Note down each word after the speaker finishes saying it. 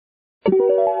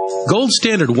Gold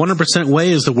Standard 100%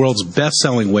 Whey is the world's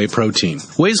best-selling whey protein.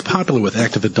 Whey is popular with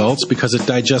active adults because it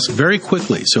digests very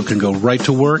quickly, so it can go right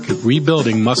to work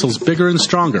rebuilding muscles bigger and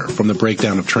stronger from the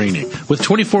breakdown of training. With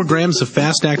 24 grams of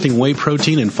fast-acting whey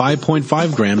protein and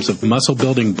 5.5 grams of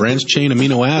muscle-building branched-chain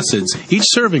amino acids, each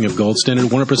serving of Gold Standard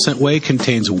 100% Whey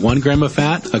contains 1 gram of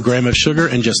fat, a gram of sugar,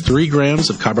 and just 3 grams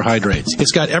of carbohydrates.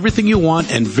 It's got everything you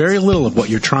want and very little of what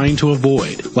you're trying to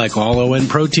avoid. Like all ON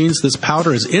proteins, this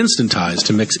powder is instantized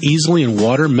to mix easily in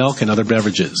water, milk, and other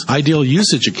beverages. Ideal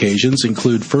usage occasions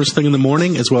include first thing in the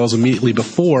morning as well as immediately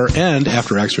before and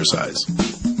after exercise.